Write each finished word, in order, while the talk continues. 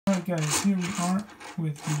guys, here we are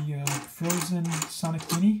with the Phrozen Sonic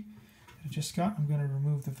Mini that I just got. I'm going to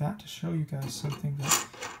remove the vat to show you guys something that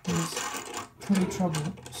is pretty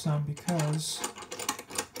troublesome because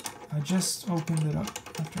I just opened it up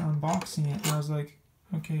after unboxing it and I was like,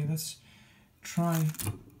 okay, let's try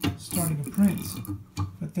starting a print.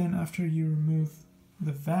 But then after you remove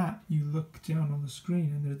the vat, you look down on the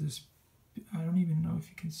screen and there's this, I don't even know if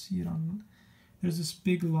you can see it on, there's this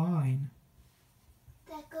big line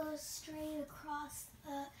that goes straight across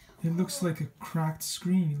the... It looks like a cracked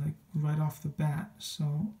screen, like right off the bat,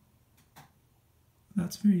 so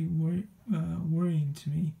that's very worrying to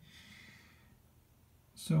me.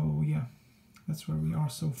 So yeah, that's where we are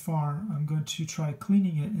so far. I'm going to try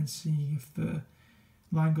cleaning it and see if the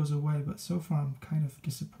line goes away, but so far I'm kind of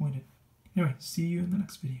disappointed. Anyway, see you in the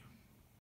next video.